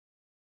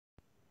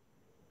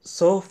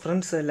So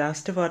friends,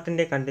 last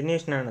പാർട്ടിൻ്റെ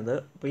continuation ആണത്.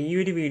 അപ്പോൾ ഈ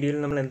ഒരു വീഡിയോയിൽ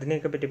നമ്മൾ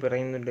എന്തിനെയൊക്കെ പറ്റി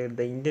പറയുന്നുണ്ട്?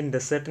 ദ ഇന്ത്യൻ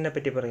ഡെസേർട്ടിനെ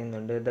പറ്റി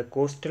പറയുന്നുണ്ട്, ദ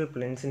കോസ്റ്റൽ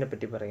പ്ലെയിൻസിനെ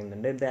പറ്റി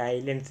പറയുന്നുണ്ട്, ദ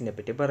ഐലൻഡ്സിനെ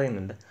പറ്റി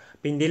പറയുന്നുണ്ട്.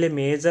 അപ്പോൾ ഇന്ത്യയിലെ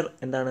മേജർ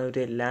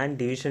ഒരു ലാൻഡ്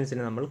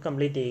ഡിവിഷൻസിനെ നമ്മൾ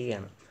കംപ്ലീറ്റ്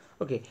ചെയ്യുകയാണ്.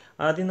 ഓക്കെ,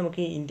 ആദ്യം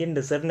നമുക്ക് ഈ ഇന്ത്യൻ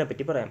ഡെസേർട്ടിനെ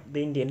പറ്റി പറയാം. The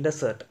Indian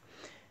desert.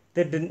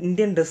 The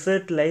Indian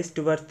desert lies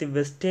towards the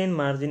western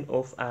margin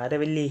of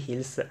Aravalli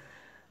hills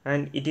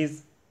and it is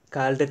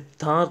called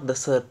Thar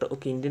desert.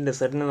 Okay, Indian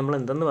ഡെസേർട്ടിനെ നമ്മൾ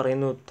എന്തെന്ന്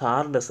പറയുന്നു?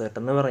 ഥാർ ഡെസേർട്ട്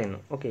എന്ന് പറയുന്നു.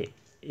 ഓക്കെ,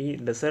 ഈ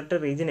ഡെസേർട്ട്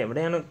റീജിയൻ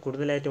എവിടെയാണ്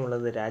കൂടുതലായിട്ടും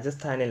ഉള്ളത്?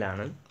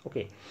 രാജസ്ഥാനിലാണ്.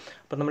 ഓക്കെ,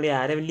 അപ്പോൾ നമ്മൾ ഈ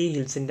ആരവല്ലി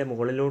ഹിൽസിൻ്റെ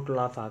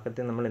മുകളിലോട്ടുള്ള ആ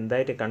ഭാഗത്തെ നമ്മൾ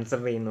എന്തായിട്ട്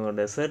കൺസിഡർ ചെയ്യുന്നു?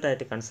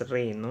 ഡെസേർട്ടായിട്ട് കൺസിഡർ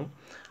ചെയ്യുന്നു.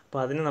 അപ്പോൾ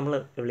അതിന് നമ്മൾ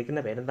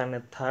വിളിക്കുന്ന പേരെന്താണ്?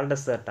 ഥാർ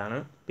ഡെസേർട്ടാണ്.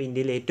 ഇപ്പോൾ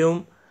ഇന്ത്യയിൽ ഏറ്റവും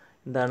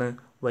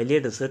വലിയ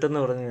ഡെസേർട്ട്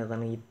എന്ന് പറയുന്നത്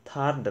അതാണ് ഈ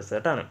Thar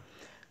ഡെസേർട്ടാണ്.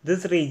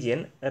 This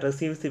region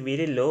receives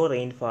very low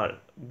rainfall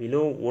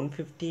below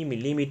 150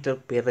 millimeter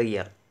per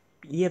year.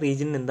 ഈ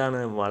റീജിയൻ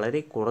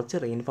വളരെ കുറച്ച്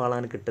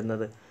റെയിൻഫാളാണ്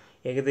കിട്ടുന്നത്.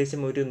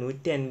 ഏകദേശം ഒരു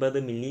 150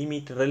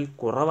 millimeter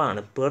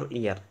കുറവാണ് പെർ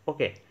ഇയർ.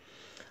 ഓക്കെ,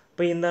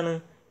 അപ്പോൾ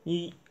ഈ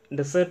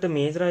ഡെസേർട്ട്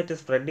മേജറായിട്ട്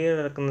സ്പ്രെഡ് ചെയ്ത്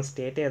കിടക്കുന്ന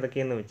സ്റ്റേറ്റ്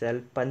ഏതൊക്കെയെന്ന് വെച്ചാൽ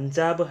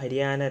പഞ്ചാബ്,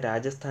 ഹരിയാന,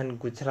 രാജസ്ഥാൻ,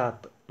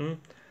 ഗുജറാത്ത്.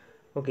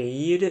 ഓക്കെ,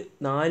 ഈ ഒരു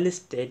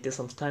 4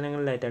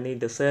 സംസ്ഥാനങ്ങളിലായിട്ടാണ് ഈ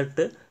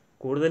ഡെസേർട്ട്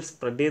കൂടുതൽ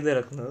സ്പ്രെഡ് ചെയ്ത്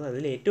കിടക്കുന്നത്.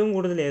 അതിൽ ഏറ്റവും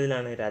കൂടുതൽ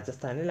ഏതിലാണ്?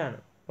 രാജസ്ഥാനിലാണ്.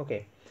 ഓക്കെ,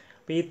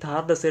 അപ്പോൾ ഈ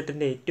ഥാർ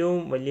ഡെസേർട്ടിൻ്റെ ഏറ്റവും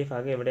വലിയ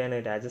ഭാഗം എവിടെയാണ്?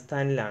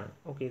 രാജസ്ഥാനിലാണ്.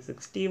 ഓക്കെ,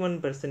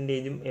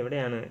 61%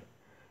 എവിടെയാണ്?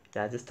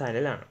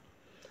 രാജസ്ഥാനിലാണ്.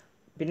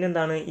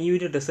 പിന്നെന്താണ്? ഈ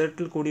ഒരു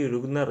ഡെസേർട്ടിൽ കൂടി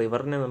ഒഴുകുന്ന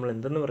റിവറിനെ നമ്മൾ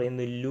എന്തെന്ന്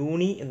പറയുന്നു?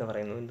 ലൂണി എന്ന്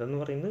പറയുന്നു.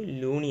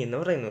 ലൂണി എന്ന്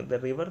പറയുന്നു. The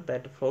river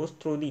that flows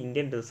through the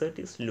Indian desert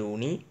is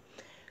Luni.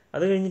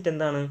 അത് കഴിഞ്ഞിട്ട്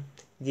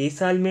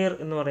ജയ്സാൽമേർ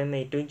എന്ന് പറയുന്ന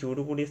ഏറ്റവും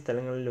ചൂട് കൂടിയ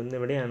സ്ഥലങ്ങളിലൊന്ന്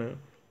എവിടെയാണ്?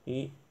 ഈ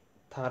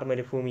ഥാർ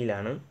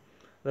മരുഭൂമിയിലാണ്.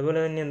 അതുപോലെ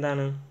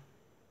തന്നെ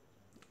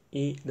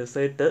ഈ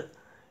ഡെസേർട്ട്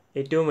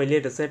ഏറ്റവും വലിയ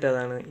ഡെസേർട്ട്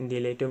അതാണ്.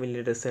 ഇന്ത്യയിലെ ഏറ്റവും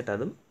വലിയ ഡെസേർട്ട്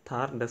അതും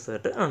ഥാർ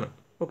ഡെസേർട്ട് ആണ്.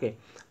 ഓക്കെ,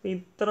 അപ്പോൾ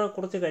ഇത്ര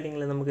കുറച്ച്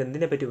കാര്യങ്ങൾ നമുക്ക്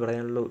എന്തിനെ പറ്റി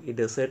പറയാനുള്ളൂ? ഈ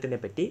ഡെസേർട്ടിനെ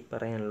പറ്റി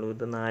പറയാനുള്ളൂ.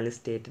 ഇത് 4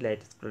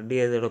 സ്റ്റേറ്റിലായിട്ട് സ്പ്രെഡ്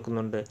ചെയ്ത്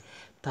കിടക്കുന്നുണ്ട്.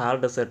 ഥാർ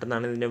ഡെസേർട്ട്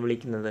എന്നാണ് ഇതിനെ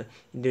വിളിക്കുന്നത്.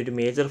 ഇതിൻ്റെ ഒരു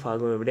മേജർ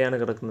ഭാഗം എവിടെയാണ്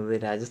കിടക്കുന്നത്?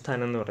 രാജസ്ഥാൻ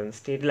എന്ന് പറയുന്ന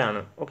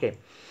സ്റ്റേറ്റിലാണ്. ഓക്കെ,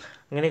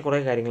 അങ്ങനെ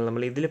കുറേ കാര്യങ്ങൾ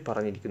നമ്മൾ ഇതിൽ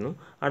പറഞ്ഞിരിക്കുന്നു.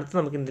 അടുത്ത്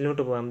നമുക്ക്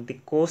ഇതിലോട്ട് പോകാം. ദി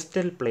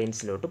കോസ്റ്റൽ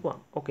പ്ലെയിൻസിലോട്ട്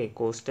പോകാം. Okay,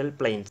 coastal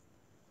planes.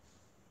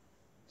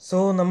 സോ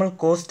നമ്മൾ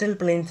കോസ്റ്റൽ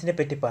പ്ലെയിൻസിനെ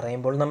പറ്റി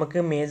പറയുമ്പോൾ നമുക്ക്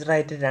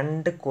മേജറായിട്ട്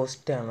 2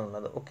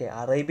 കോസ്റ്റാണുള്ളത്. ഓക്കെ,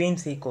 അറേബ്യൻ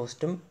സീ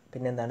കോസ്റ്റും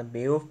പിന്നെ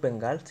bay of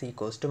Bengal see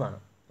കോസ്റ്റുമാണ്.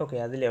 Okay,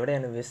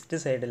 അതിലെവിടെയാണ്? West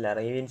സൈഡിൽ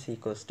അറേബ്യൻ സീ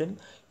കോസ്റ്റും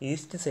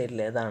ഈസ്റ്റ്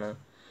സൈഡിൽ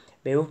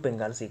bay of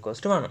Bengal see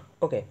കോസ്റ്റുമാണ്.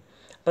 Okay,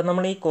 അപ്പോൾ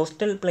നമ്മൾ ഈ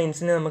കോസ്റ്റൽ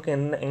പ്ലെയിൻസിനെ നമുക്ക്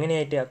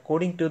എങ്ങനെയായിട്ട്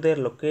according to their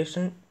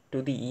location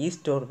to the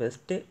east or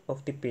west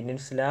of the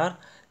peninsular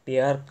they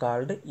are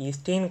called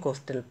eastern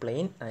coastal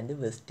plain and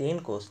western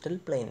coastal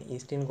plain.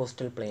 Eastern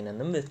coastal plain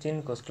എന്നും western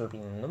coastal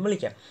plain എന്നും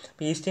വിളിക്കാം.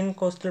 അപ്പോൾ eastern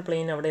coastal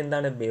plain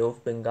അവിടെ bay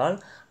of Bengal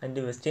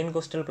and western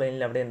coastal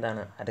പ്ലെയിനിൽ അവിടെ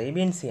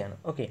Arabian sea ആണ്.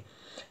 Okay,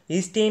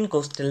 eastern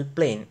coastal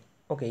plain.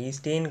 Okay,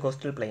 eastern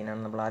coastal plain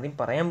ആണ് നമ്മൾ ആദ്യം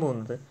പറയാൻ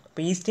പോകുന്നത്.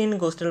 അപ്പോൾ eastern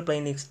coastal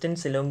plain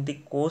extends along the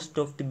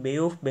cost of the bay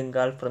of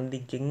Bengal from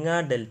the Ganga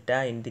delta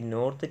in the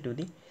north to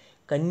the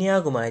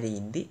Kanyakumari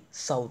in the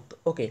south.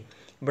 Okay,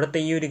 ഇവിടുത്തെ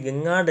ഈ ഒരു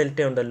Ganga delta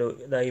ഉണ്ടല്ലോ,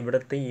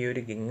 ഇവിടുത്തെ ഈ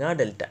ഒരു ഗംഗാ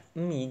ഡെൽറ്റ,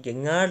 ഈ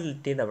ഗംഗാ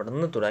ഡെൽറ്റയുടെ അവിടെ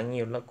നിന്ന്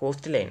തുടങ്ങിയുള്ള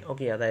കോസ്റ്റ് ലൈൻ.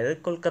 ഓക്കെ, അതായത്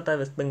കൊൽക്കത്ത,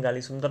 വെസ്റ്റ് ബംഗാൾ,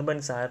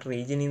 സുന്ദർബൻസ് ആ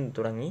റീജിയനിൽ നിന്ന്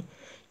തുടങ്ങി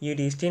ഈ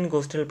ഒരു ഈസ്റ്റേൺ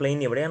കോസ്റ്റൽ പ്ലെയിൻ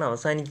എവിടെയാണ്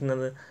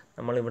അവസാനിക്കുന്നത്?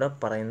 നമ്മളിവിടെ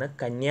പറയുന്ന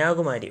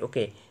കന്യാകുമാരി.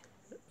 ഓക്കെ,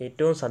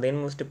 ഏറ്റവും സദേൺ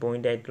മോസ്റ്റ്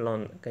പോയിൻ്റ് ആയിട്ടുള്ള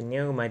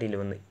കന്യാകുമാരിയിൽ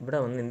ഇവിടെ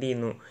എന്ത്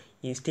ചെയ്യുന്നു?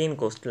 ഈസ്റ്റേൺ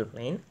കോസ്റ്റൽ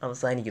പ്ലെയിൻ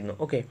അവസാനിക്കുന്നു.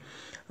 ഓക്കെ,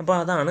 അപ്പോൾ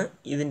അതാണ്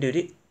ഇതിൻ്റെ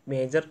ഒരു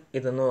മേജർ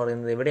ഇതെന്ന്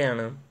പറയുന്നത്.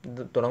 എവിടെയാണ്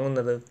ഇത്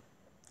തുടങ്ങുന്നത്?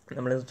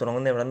 നമ്മളിത്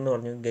തുടങ്ങുന്നത് എവിടെ നിന്ന്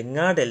പറഞ്ഞു?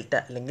 ഗംഗാ ഡെൽറ്റ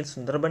അല്ലെങ്കിൽ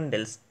സുന്ദർബൻ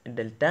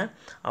ഡെൽറ്റ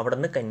അവിടെ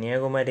നിന്ന്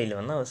കന്യാകുമാരിയിൽ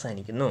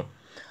അവസാനിക്കുന്നു.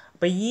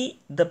 അപ്പോൾ ഈ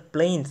the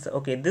planes,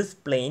 okay, this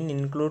plain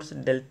includes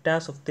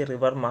deltas of the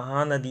river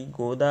Mahanadi,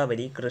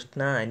 Godavari,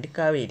 Krishna and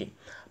Kaveri.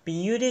 അപ്പോൾ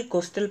ഈ ഒരു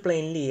കോസ്റ്റൽ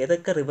പ്ലെയിനിൽ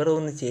ഏതൊക്കെ റിവർ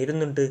വന്ന്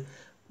ചേരുന്നുണ്ട്?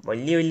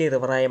 വലിയ വലിയ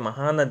റിവറായ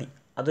മഹാനദി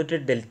അതൊരു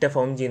ഡെൽറ്റ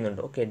ഫോം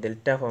ചെയ്യുന്നുണ്ട്. ഓക്കെ,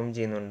 ഡെൽറ്റ ഫോം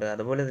ചെയ്യുന്നുണ്ട്.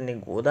 അതുപോലെ തന്നെ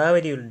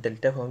ഗോദാവരി ഒരു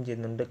ഡെൽറ്റ ഫോം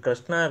ചെയ്യുന്നുണ്ട്,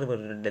 കൃഷ്ണ റിവർ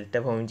ഒരു ഡെൽറ്റ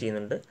ഫോം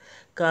ചെയ്യുന്നുണ്ട്,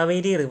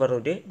 കാവേരി റിവർ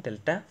ഒരു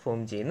ഡെൽറ്റ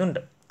ഫോം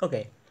ചെയ്യുന്നുണ്ട്.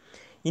 ഓക്കെ,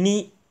 ഇനി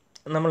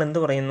നമ്മൾ എന്ത്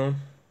പറയുന്നു?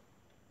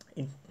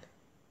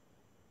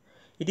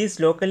 It is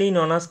locally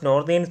known as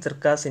northern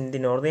Circars in the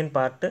northern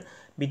part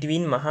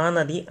between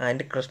Mahanadi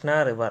and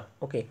Krishna river.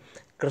 Okay,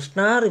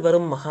 Krishna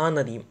റിവറും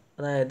മഹാനദിയും,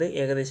 അതായത്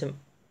ഏകദേശം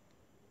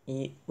ഈ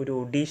ഒരു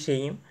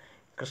ഒഡീഷയും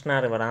കൃഷ്ണ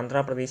റിവർ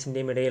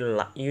ആന്ധ്രാപ്രദേശിൻ്റെയും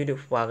ഇടയിലുള്ള ഈ ഒരു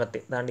ഭാഗത്ത്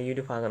ഈ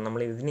ഒരു ഭാഗം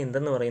നമ്മൾ ഇതിന്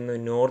എന്തെന്ന് പറയുന്നു?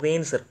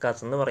 നോർത്തേൺ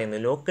സിർക്കാസ് എന്ന് പറയുന്നു.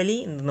 ലോക്കലി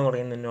എന്തെന്ന്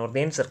പറയുന്നു?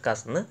 നോർത്തേൺ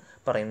സിർക്കാസ് എന്ന്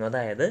പറയുന്നു.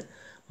 അതായത്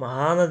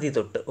മഹാനദി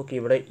തൊട്ട്, ഓക്കെ,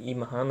 ഇവിടെ ഈ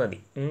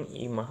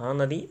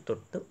മഹാനദി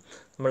തൊട്ട്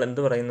നമ്മൾ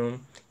എന്ത് പറയുന്നു?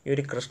 ഈ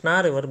ഒരു കൃഷ്ണ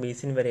റിവർ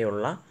ബേസിൻ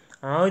വരെയുള്ള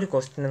ആ ഒരു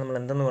കോസ്റ്റിനെ നമ്മൾ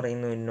എന്തെന്ന്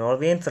പറയുന്നു?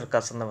 നോർത്തേൺ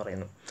സിർക്കാസ് എന്ന്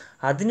പറയുന്നു.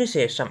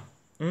 അതിനുശേഷം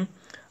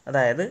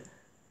അതായത്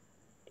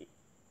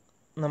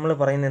നമ്മൾ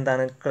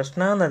പറയുന്നത്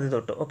കൃഷ്ണ നദി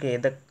തൊട്ട്, ഓക്കെ,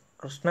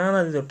 കൃഷ്ണ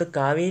നദി തൊട്ട്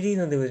കാവേരി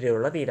നദി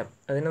വരെയുള്ള തീരം,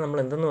 അതിനെ നമ്മൾ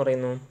എന്തെന്ന്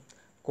പറയുന്നു?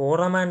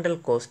 കോറമാൻഡൽ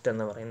കോസ്റ്റ്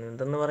എന്ന് പറയുന്നു.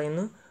 എന്തെന്ന്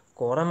പറയുന്നു?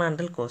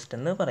 കോറമാൻഡൽ കോസ്റ്റ്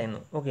എന്ന് പറയുന്നു.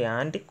 Okay,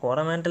 and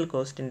Coromandel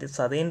കോസ്റ്റിൻ്റെ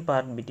southern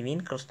part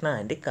between Krishna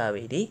and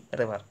Kaveri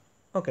river.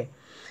 Okay,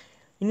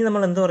 ഇനി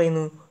നമ്മൾ എന്ത്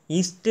പറയുന്നു?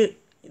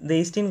 The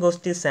eastern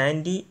cost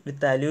Sandy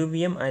with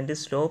alluvium and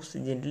slopes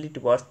gently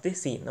towards the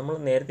see. നമ്മൾ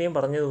നേരത്തെയും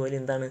പറഞ്ഞതുപോലെ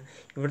എന്താണ്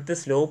ഇവിടുത്തെ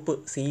സ്ലോപ്പ്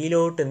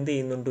സീയിലോട്ട് എന്ത്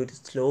ചെയ്യുന്നുണ്ട്? ഒരു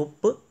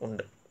സ്ലോപ്പ്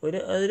ഉണ്ട്.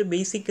 അതൊരു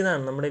ബേസിക്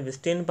ഇതാണ്. നമ്മുടെ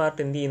വെസ്റ്റേൺ പാർട്ട്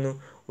എന്ത് ചെയ്യുന്നു?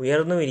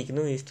 ഉയർന്നു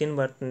ഇരിക്കുന്നു. ഈസ്റ്റേൺ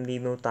പാർട്ട് എന്ത്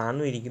ചെയ്യുന്നു?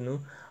 താഴ്ന്നു ഇരിക്കുന്നു.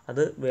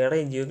 അത് വേറെ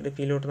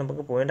ജിയോഗ്രഫിയിലോട്ട്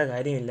നമുക്ക് പോകേണ്ട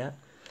കാര്യമില്ല.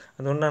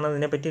 അതുകൊണ്ടാണ്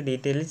അതിനെപ്പറ്റി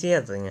ഡീറ്റെയിൽ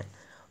ചെയ്യാത്തത് ഞാൻ.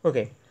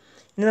 ഓക്കെ,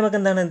 ഇനി നമുക്ക്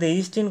എന്താണ്? The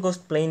eastern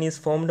cost plain is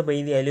formed by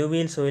the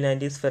alluvial soil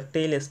and is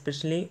fertile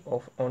especially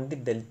on the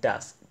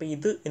deltas. അപ്പോൾ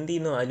ഇത് എന്ത്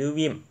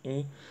ചെയ്യുന്നു? ഈ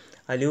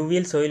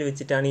അലൂവിയൽ സോയിൽ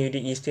വെച്ചിട്ടാണ് ഈ ഒരു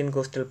ഈസ്റ്റേൺ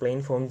കോസ്റ്റൽ പ്ലെയിൻ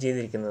ഫോം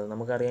ചെയ്തിരിക്കുന്നത്.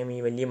 നമുക്കറിയാം ഈ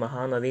വലിയ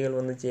മഹാനദികൾ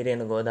വന്ന്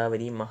ചേരുകയാണ്.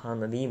 ഗോദാവരിയും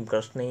മഹാനദിയും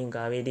കൃഷ്ണയും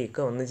കാവേരിയും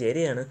ഒക്കെ വന്ന്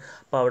ചേരുകയാണ്.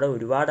 അപ്പോൾ അവിടെ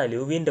ഒരുപാട്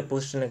അലൂവിയൻ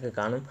ഡെപ്പോസിഷനൊക്കെ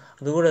കാണും.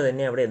 അതുകൂടെ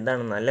തന്നെ അവിടെ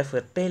എന്താണ്? നല്ല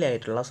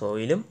ഫെർട്ടൈലായിട്ടുള്ള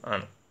സോയിലും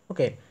ആണ്.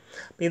 ഓക്കെ,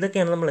 അപ്പോൾ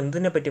ഇതൊക്കെയാണ് നമ്മൾ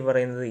എന്തിനെ പറ്റി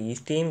പറയുന്നത്?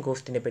 ഈസ്റ്റേൺ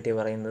കോസ്റ്റിനെ പറ്റി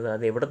പറയുന്നത്.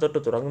 അത് എവിടെ തൊട്ട്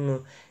തുടങ്ങുന്നു?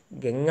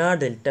 ഗംഗാ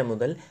ഡെൽറ്റ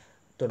മുതൽ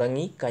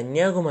തുടങ്ങി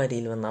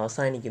കന്യാകുമാരിയിൽ വന്ന്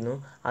അവസാനിക്കുന്നു.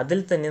 അതിൽ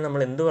തന്നെ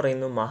നമ്മൾ എന്ത്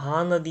പറയുന്നു?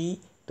 മഹാനദി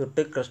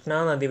തൊട്ട്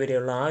കൃഷ്ണാനദി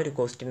വരെയുള്ള ആ ഒരു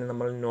കോസ്റ്റിനെ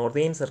നമ്മൾ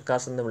നോർത്തേൺ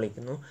സർക്കാസ് എന്ന്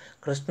വിളിക്കുന്നു.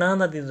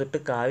 കൃഷ്ണാനദി തൊട്ട്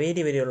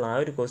കാവേരി വരെയുള്ള ആ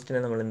ഒരു കോസ്റ്റിനെ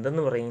നമ്മൾ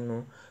എന്തെന്ന് പറയുന്നു?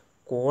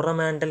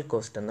 കോറമാൻഡൽ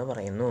കോസ്റ്റ് എന്ന്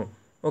പറയുന്നു.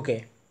 ഓക്കെ,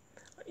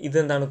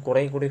 ഇതെന്താണ്?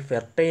 കുറേ കൂടി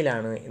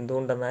ഫെർട്ടൈലാണ്.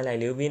 എന്തുകൊണ്ടെന്നാൽ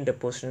അലൂവിയൻ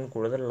ഡെപ്പോസിഷൻ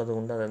കൂടുതലുള്ളത്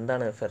കൊണ്ട്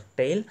അതെന്താണ്?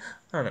 ഫെർട്ടൈൽ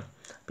ആണ്.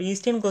 അപ്പോൾ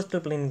ഈസ്റ്റേൺ കോസ്റ്റൽ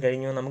പ്ലെയിൻ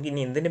കഴിഞ്ഞു. നമുക്ക്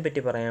ഇനി എന്തിനെ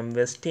പറ്റി പറയാം?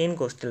 വെസ്റ്റേൺ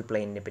കോസ്റ്റൽ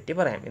പ്ലെയിനിനെ പറ്റി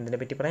പറയാം. എന്തിനെ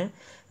പറ്റി പറയാം?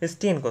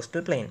 Western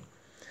coastal plain.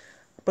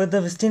 അപ്പോൾ the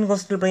western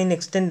coastal plain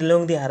extend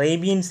along the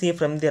Arabian sea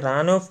from the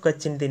Rann of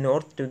Kutch in the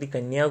north to the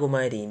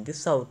Kanyakumari in the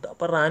south.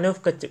 അപ്പോൾ റാൻ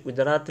ഓഫ് കച്ച്,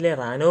 ഗുജറാത്തിലെ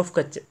റാൻ ഓഫ്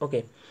കച്ച്.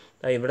 ഓക്കെ,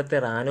 ഇവിടുത്തെ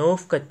റാൻ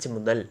ഓഫ് കച്ച്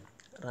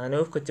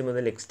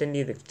മുതൽ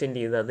എക്സ്റ്റെൻഡ്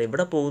ചെയ്ത് അത്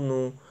എവിടെ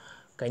പോകുന്നു?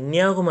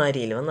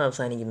 കന്യാകുമാരിയിൽ വന്ന്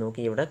അവസാനിക്കുന്നു.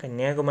 ഓക്കെ, ഇവിടെ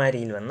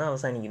കന്യാകുമാരിയിൽ വന്ന്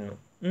അവസാനിക്കുന്നു.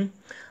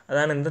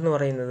 അതാണ് എന്തെന്ന്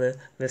പറയുന്നത്?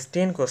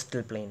 വെസ്റ്റേൺ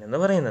കോസ്റ്റൽ പ്ലെയിൻ എന്ന്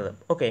പറയുന്നത്.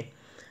 ഓക്കെ,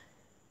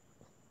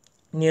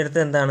 ഇനി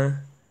അടുത്ത് എന്താണ്?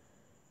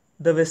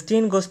 The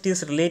western coast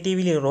is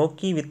relatively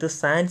Rocky with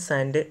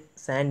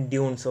sand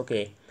dunes.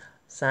 Okay,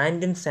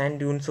 സാൻഡും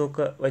ഡ്യൂൺസും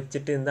ഒക്കെ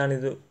വെച്ചിട്ട് എന്താണ്?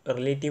 ഇത്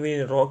റിലേറ്റീവ്ലി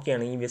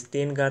റോക്കിയാണ്. ഈ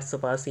വെസ്റ്റേൺ ഗാർഡ്സ്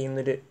പാസ്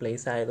ചെയ്യുന്നൊരു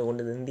പ്ലേസ്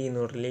ആയതുകൊണ്ട് ഇത് എന്ത്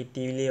ചെയ്യുന്നു?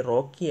 റിലേറ്റീവ്ലി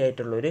റോക്കി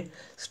ആയിട്ടുള്ളൊരു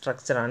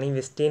സ്ട്രക്ചറാണ് ഈ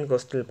വെസ്റ്റേൺ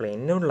കോസ്റ്റൽ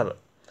പ്ലെയിനിനുള്ളത്.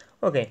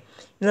 ഓക്കെ,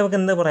 ഇനി നമുക്ക്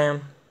എന്താ പറയാം?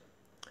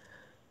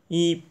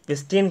 ഈ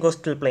western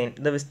coastal plain,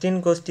 the western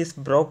coast is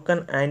broken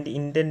and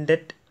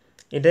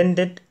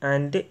ഇൻഡൻറ്റഡ്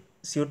and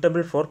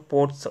suitable for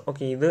ports.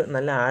 Okay, ഇത്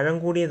നല്ല ആഴം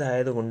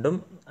കൂടിയതായതുകൊണ്ടും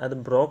അത്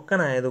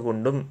ബ്രോക്കൺ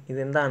ആയതുകൊണ്ടും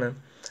ഇതെന്താണ്?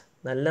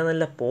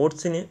 നല്ല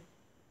പോർട്സിന്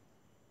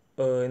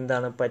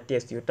എന്താണ് പറ്റിയ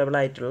സ്യൂട്ടബിൾ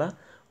ആയിട്ടുള്ള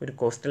ഒരു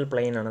കോസ്റ്റൽ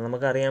പ്ലെയിൻ ആണ്.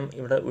 നമുക്കറിയാം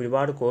ഇവിടെ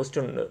ഒരുപാട് കോസ്റ്റ്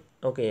ഉണ്ട്.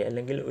 ഓക്കെ,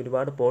 അല്ലെങ്കിൽ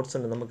ഒരുപാട് പോർട്സ്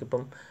ഉണ്ട്.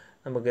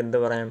 നമുക്ക് എന്ത്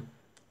പറയാം?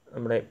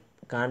 നമ്മുടെ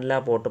കാൻഡല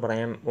പോർട്ട്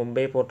പറയാം,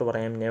 മുംബൈ പോർട്ട്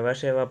പറയാം,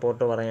 നെവാഷേവ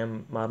പോർട്ട് പറയാം,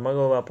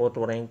 മർമഗോവ പോർട്ട്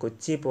പറയാം,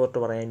 കൊച്ചി പോർട്ട്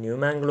പറയാം, ന്യൂ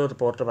മാംഗ്ലൂർ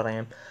പോർട്ട്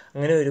പറയാം.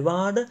 അങ്ങനെ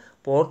ഒരുപാട്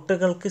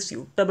പോർട്ടുകൾക്ക്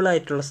സ്യൂട്ടബിൾ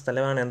ആയിട്ടുള്ള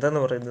സ്ഥലമാണ്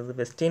എന്തെന്ന് പറയുന്നത്?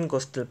 വെസ്റ്റേൺ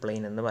കോസ്റ്റൽ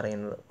പ്ലെയിൻ എന്ന്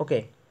പറയുന്നത്. ഓക്കെ,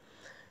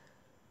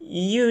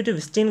 ഈ ഒരു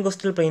വെസ്റ്റേൺ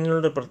കോസ്റ്റൽ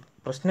പ്ലെയിനിലുള്ള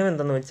പ്രശ്നം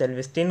എന്തെന്ന് വെച്ചാൽ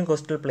western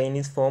coastal plain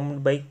is formed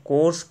by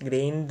course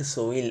grained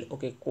soil.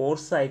 Okay,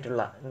 course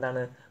ആയിട്ടുള്ള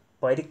എന്താണ്?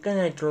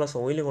 പരുക്കനായിട്ടുള്ള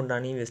സോയിൽ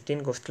കൊണ്ടാണ് ഈ വെസ്റ്റേൺ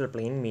കോസ്റ്റൽ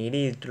പ്ലെയിൻ മെയ്ഡ്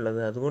ചെയ്തിട്ടുള്ളത്.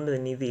 അതുകൊണ്ട്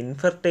തന്നെ ഇത്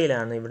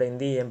ഇൻഫെർട്ടൈലാണ്. ഇവിടെ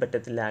എന്ത് ചെയ്യാൻ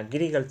പറ്റത്തില്ല?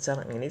 അഗ്രികൾച്ചർ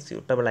അങ്ങനെ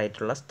സ്യൂട്ടബിൾ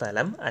ആയിട്ടുള്ള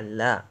സ്ഥലം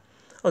അല്ല.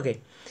 ഓക്കെ,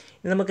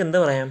 ഇനി നമുക്ക്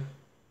എന്താ പറയാം?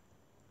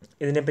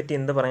 ഇതിനെപ്പറ്റി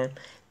എന്ത് പറയാം?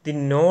 The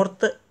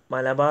north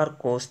Malabar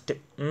cost.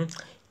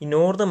 ഈ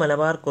നോർത്ത്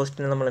മലബാർ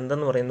കോസ്റ്റിനെ നമ്മൾ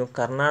എന്തെന്ന് പറയുന്നു?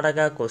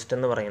 കർണാടക കോസ്റ്റ്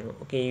എന്ന് പറയുന്നു.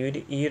 ഓക്കെ,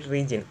 ഈ ഒരു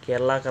റീജിയൻ,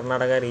 കേരള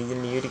കർണാടക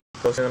റീജിയൻ, ഈ ഒരു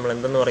കോസ്റ്റ് നമ്മൾ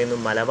എന്തെന്ന് പറയുന്നു?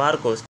 മലബാർ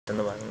കോസ്റ്റ്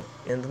എന്ന് പറയുന്നു.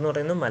 എന്തെന്ന്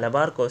പറയുന്നു?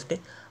 മലബാർ കോസ്റ്റ്.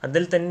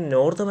 അതിൽ തന്നെ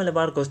നോർത്ത്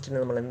മലബാർ കോസ്റ്റിനെ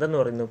നമ്മൾ എന്തെന്ന്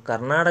പറയുന്നു?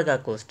 കർണാടക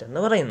കോസ്റ്റ് എന്ന്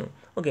പറയുന്നു.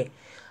 ഓക്കെ,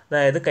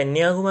 അതായത്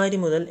കന്യാകുമാരി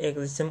മുതൽ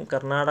ഏകദേശം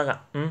കർണാടക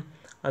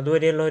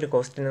അതുവരെയുള്ള ഒരു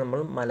കോസ്റ്റിനെ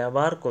നമ്മൾ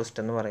മലബാർ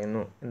കോസ്റ്റ് എന്ന്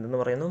പറയുന്നു. എന്തെന്ന്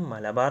പറയുന്നു?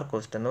 മലബാർ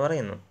കോസ്റ്റ് എന്ന്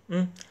പറയുന്നു.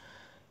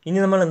 ഇനി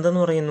നമ്മൾ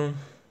എന്തെന്ന് പറയുന്നു?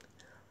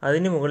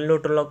 അതിന്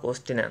മുകളിലോട്ടുള്ള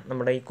കോസ്റ്റിന്,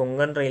 നമ്മുടെ ഈ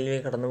കൊങ്കൺ റെയിൽവേ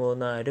കടന്നു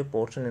പോകുന്ന ആ ഒരു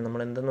പോർഷനെ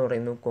നമ്മൾ എന്തെന്ന്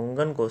പറയുന്നു?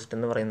 കൊങ്കൺ കോസ്റ്റ്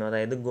എന്ന് പറയുന്നു.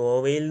 അതായത്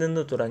ഗോവയിൽ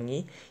നിന്ന് തുടങ്ങി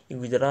ഈ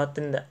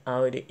ഗുജറാത്തിൻ്റെ ആ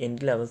ഒരു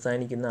എൻഡിൽ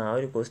അവസാനിക്കുന്ന ആ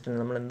ഒരു കോസ്റ്റിനെ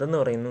നമ്മൾ എന്തെന്ന്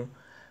പറയുന്നു?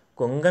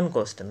 കൊങ്കൺ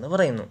കോസ്റ്റ് എന്ന്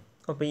പറയുന്നു.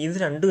 അപ്പോൾ ഇത്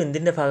രണ്ടും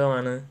എന്തിൻ്റെ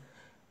ഭാഗമാണ്?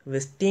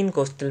 വെസ്റ്റേൺ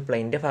കോസ്റ്റൽ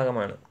പ്ലെയിൻ്റെ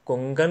ഭാഗമാണ്.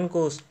 കൊങ്കൺ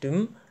കോസ്റ്റും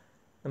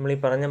നമ്മളീ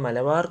പറഞ്ഞ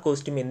മലബാർ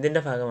കോസ്റ്റും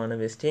എന്തിൻ്റെ ഭാഗമാണ്?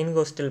 വെസ്റ്റേൺ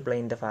കോസ്റ്റൽ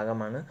പ്ലെയിൻ്റെ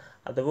ഭാഗമാണ്.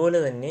 അതുപോലെ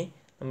തന്നെ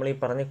നമ്മളീ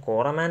പറഞ്ഞ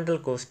കോറമാൻഡൽ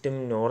കോസ്റ്റും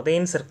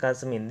നോർത്തേൺ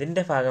സർക്കാസും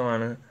എന്തിൻ്റെ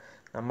ഭാഗമാണ്?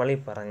 നമ്മളീ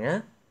പറഞ്ഞ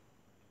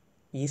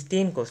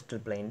ഈസ്റ്റേൺ കോസ്റ്റൽ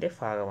പ്ലെയിൻ്റെ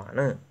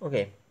ഭാഗമാണ്.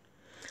 ഓക്കെ,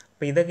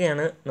 അപ്പോൾ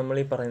ഇതൊക്കെയാണ്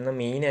നമ്മളീ പറയുന്ന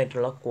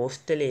മെയിനായിട്ടുള്ള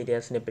കോസ്റ്റൽ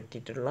ഏരിയാസിനെ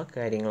പറ്റിയിട്ടുള്ള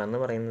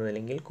കാര്യങ്ങളെന്ന് പറയുന്നത്,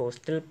 അല്ലെങ്കിൽ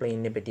കോസ്റ്റൽ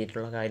പ്ലെയിനിനെ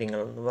പറ്റിയിട്ടുള്ള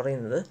കാര്യങ്ങളെന്ന്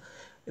പറയുന്നത്.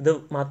 ഇത്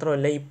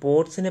മാത്രമല്ല, ഈ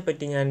പോർട്സിനെ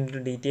പറ്റി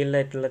ഞാനൊരു ഡീറ്റെയിൽഡ്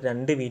ആയിട്ടുള്ള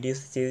 2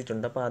 വീഡിയോസ്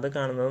ചെയ്തിട്ടുണ്ട്. അപ്പോൾ അത്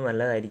കാണുന്നത്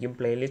നല്ലതായിരിക്കും.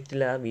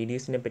 പ്ലേലിസ്റ്റിൽ ആ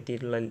വീഡിയോസിനെ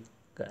പറ്റിയിട്ടുള്ള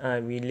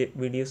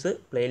വീഡിയോസ്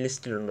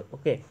പ്ലേലിസ്റ്റിലുണ്ട്.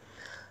 ഓക്കെ,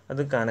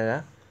 അത് കാണുക.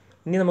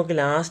 ഇനി നമുക്ക്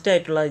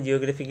ലാസ്റ്റായിട്ടുള്ള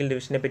ജിയോഗ്രഫിക്കൽ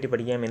ഡിവിഷനെ പറ്റി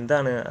പഠിക്കാം.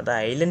 എന്താണ്? അത്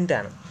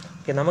ഐലൻഡാണ്.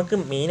 ഓക്കെ, നമുക്ക്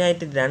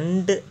മെയിനായിട്ട്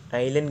 2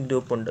 ഐലൻഡ്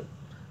ഗ്രൂപ്പുണ്ട്.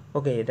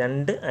 ഓക്കെ,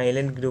 2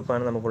 ഐലൻഡ്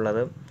ഗ്രൂപ്പാണ്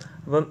നമുക്കുള്ളത്.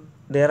 അപ്പം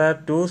there are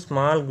 2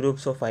 small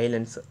groups of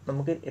islands.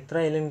 നമുക്ക് എത്ര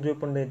ഐലൻഡ്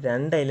ഗ്രൂപ്പ് ഉണ്ട്?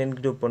 2 ഐലൻഡ്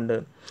ഗ്രൂപ്പ് ഉണ്ട്.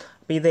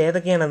 അപ്പോൾ ഇത്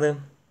ഏതൊക്കെയാണത്?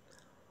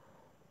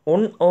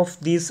 One of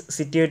these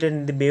situated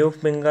in the Bay of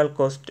Bengal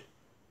coast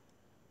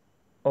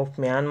of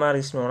Myanmar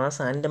is known as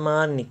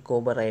Andaman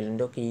Nicobar Island.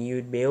 Okay, ഈ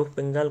ഒരു ബേ ഓഫ്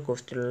ബംഗാൾ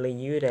കോസ്റ്റിലുള്ള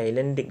ഈ ഒരു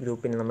ഐലൻഡ്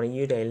ഗ്രൂപ്പിന്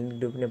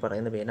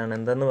പറയുന്ന പേരാണ്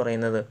എന്തെന്ന്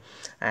പറയുന്നത്?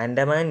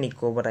 ആൻഡമാൻ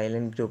നിക്കോബർ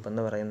ഐലൻഡ് ഗ്രൂപ്പ്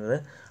എന്ന് പറയുന്നത്.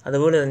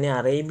 അതുപോലെ തന്നെ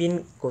അറേബ്യൻ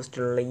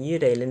കോസ്റ്റിലുള്ള ഈ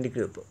ഒരു ഐലൻഡ്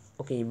ഗ്രൂപ്പ്,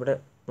 ഓക്കെ, ഇവിടെ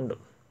ഉണ്ട്,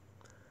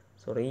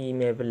 സോറി ഈ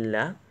മാപ്പിലില്ല.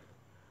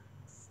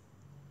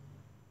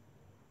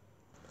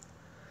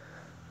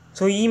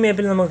 സോ ഈ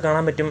മാപ്പിൽ നമുക്ക്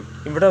കാണാൻ പറ്റും,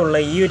 ഇവിടെ ഉള്ള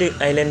ഈ ഒരു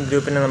ഐലൻഡ്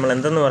ഗ്രൂപ്പിനെ നമ്മൾ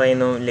എന്തെന്ന്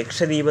പറയുന്നു?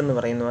 ലക്ഷദ്വീപ് എന്ന്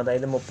പറയുന്നു.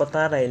 അതായത്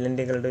 36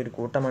 ഐലൻഡുകളുടെ ഒരു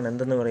കൂട്ടമാണ്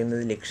എന്തെന്ന്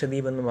പറയുന്നത്?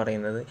 ലക്ഷദ്വീപ് എന്ന്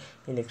പറയുന്നത്.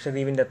 ഈ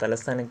ലക്ഷദ്വീപിൻ്റെ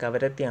തലസ്ഥാനം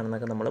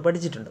കവരത്തിയാണെന്നൊക്കെ നമ്മൾ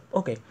പഠിച്ചിട്ടുണ്ട്.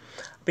 ഓക്കെ,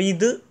 അപ്പോൾ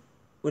ഇത്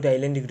ഒരു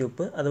ഐലൻഡ്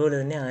ഗ്രൂപ്പ്. അതുപോലെ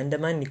തന്നെ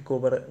ആൻഡമാൻ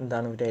നിക്കോബർ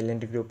എന്താണ്? ഒരു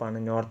ഐലൻഡ് ഗ്രൂപ്പാണ്.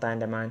 North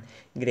Andaman,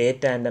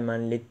 great Andaman,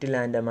 little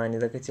Andaman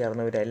ഇതൊക്കെ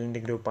ചേർന്ന ഒരു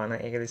ഐലൻഡ് ഗ്രൂപ്പാണ്.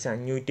 ഏകദേശം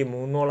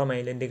 503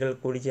 ഐലൻഡുകൾ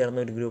കൂടി ചേർന്ന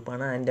ഒരു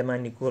ഗ്രൂപ്പാണ് Andaman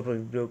Nicobar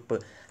group,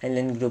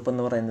 island group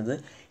എന്ന് പറയുന്നത്.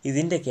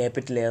 ഇതിൻ്റെ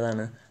ക്യാപിറ്റൽ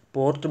ഏതാണ്?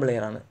 പോർട്ട്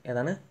ബ്ലെയർ ആണ്.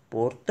 ഏതാണ്?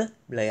 പോർട്ട്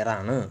ബ്ലെയർ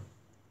ആണ്.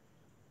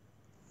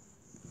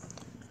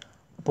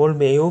 അപ്പോൾ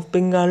ബേ ഓഫ്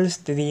ബംഗാളിൽ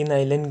സ്ഥിതി ചെയ്യുന്ന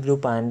ഐലൻഡ്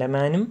ഗ്രൂപ്പ്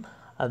ആൻഡമാനും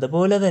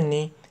അതുപോലെ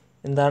തന്നെ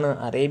എന്താണ്?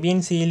 അറേബ്യൻ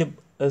സീയിലും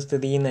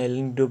സ്ഥിതി ചെയ്യുന്ന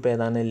ഐലൻഡ് ഗ്രൂപ്പ്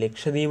ഏതാണ്?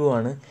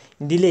 ലക്ഷദ്വീപുമാണ്.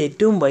 ഇന്ത്യയിലെ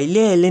ഏറ്റവും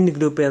വലിയ ഐലൻഡ്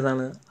ഗ്രൂപ്പ്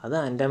ഏതാണ്? അത്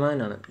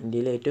ആൻഡമാനാണ്.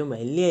 ഇന്ത്യയിലെ ഏറ്റവും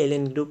വലിയ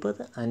ഐലൻഡ് ഗ്രൂപ്പ്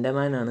അത്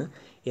ആൻഡമാനാണ്.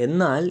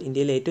 എന്നാൽ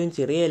ഇന്ത്യയിലെ ഏറ്റവും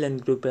ചെറിയ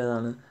ഐലൻഡ് ഗ്രൂപ്പ്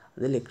ഏതാണ്?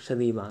 അത്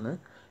ലക്ഷദ്വീപാണ്.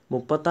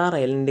 36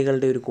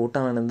 ഐലൻഡുകളുടെ ഒരു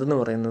കൂട്ടമാണ് എന്തെന്ന്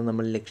പറയുന്നത്?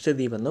 നമ്മൾ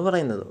ലക്ഷദ്വീപ് എന്ന്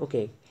പറയുന്നത്.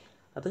 ഓക്കെ,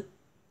 അത്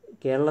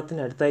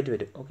കേരളത്തിന് അടുത്തായിട്ട്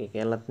വരും. ഓക്കെ,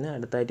 കേരളത്തിന്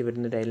അടുത്തായിട്ട്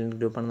വരുന്ന ഒരു ഐലൻഡ്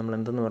ഗ്രൂപ്പാണ് നമ്മൾ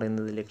എന്തെന്ന്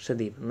പറയുന്നത്?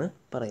 ലക്ഷദ്വീപ് എന്ന്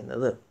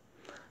പറയുന്നത്.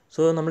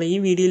 സോ നമ്മൾ ഈ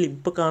വീഡിയോയിൽ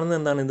ഇപ്പോൾ കാണുന്നത്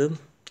എന്താണ്? ഇത്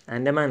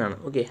ആൻഡമാനാണ്.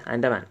 ഓക്കെ,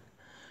 ആൻഡമാൻ.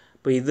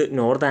 അപ്പോൾ ഇത്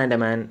north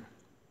Andaman,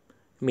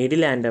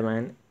 middle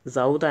Andaman,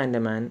 south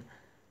Andaman,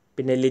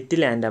 പിന്നെ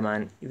ലിറ്റിൽ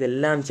ആൻഡമാൻ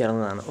ഇതെല്ലാം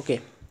ചേർന്നതാണ്. ഓക്കെ,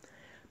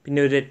 പിന്നെ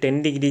ഒരു 10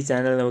 ഡിഗ്രി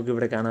ചാനൽ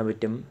നമുക്കിവിടെ കാണാൻ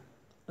പറ്റും.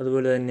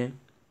 അതുപോലെ തന്നെ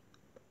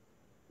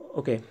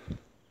ഓക്കെ,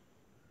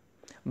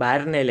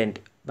 ബാരൻ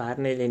ഐലൻഡ്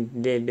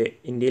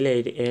ഇന്ത്യയിലെ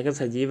ഏക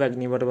സജീവ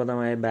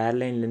അഗ്നിപർവ്വതമായ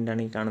ബാരൻ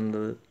ഐലൻഡാണ് ഈ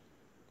കാണുന്നത്.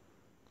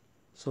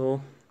 So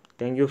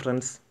thank you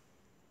friends.